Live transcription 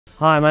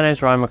Hi, my name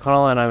is Ryan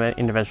McConnell and I'm an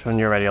interventional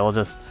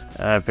neuroradiologist.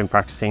 I've been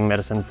practicing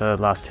medicine for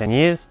the last 10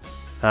 years.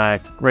 I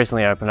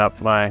recently opened up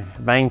my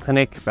main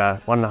clinic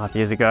about 1.5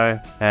 years ago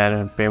and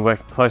have been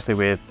working closely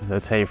with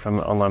the team from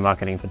Online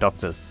Marketing for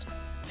Doctors.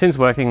 Since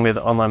working with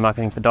Online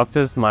Marketing for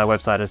Doctors, my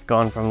website has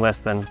gone from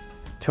less than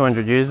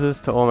 200 users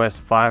to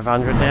almost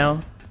 500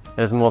 now. It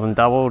has more than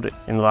doubled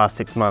in the last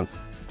 6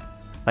 months.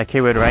 My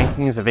keyword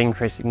rankings have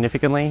increased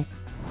significantly,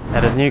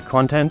 and as new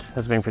content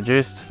has been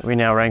produced, we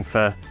now rank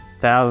for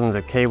thousands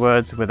of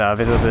keywords with our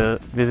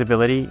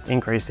visibility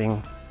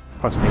increasing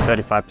approximately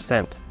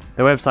 35%.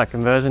 The website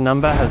conversion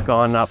number has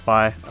gone up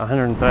by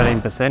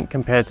 113%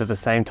 compared to the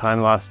same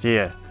time last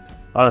year.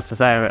 Honest to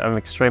say, I'm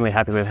extremely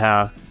happy with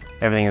how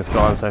everything has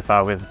gone so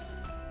far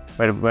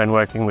when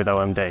working with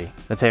OMD.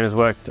 The team has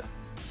worked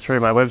through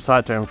my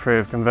website to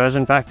improve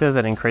conversion factors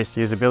and increase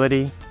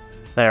usability.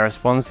 They are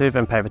responsive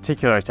and pay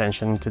particular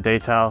attention to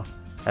detail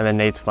and the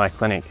needs of my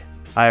clinic.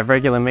 I have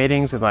regular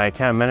meetings with my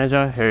account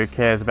manager who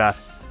cares about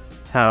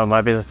how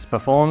my business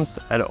performs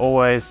and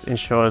always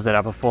ensures that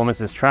our performance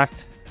is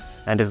tracked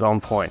and is on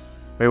point.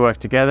 We work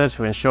together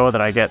to ensure that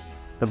I get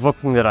the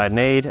booking that I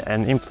need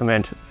and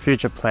implement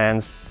future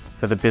plans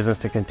for the business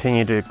to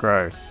continue to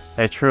grow.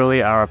 They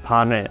truly are a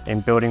partner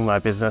in building my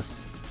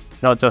business,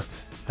 not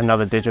just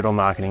another digital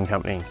marketing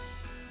company.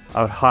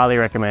 I would highly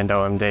recommend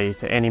OMD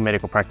to any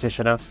medical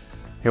practitioner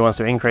who wants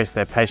to increase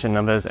their patient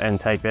numbers and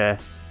take their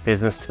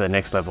business to the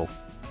next level.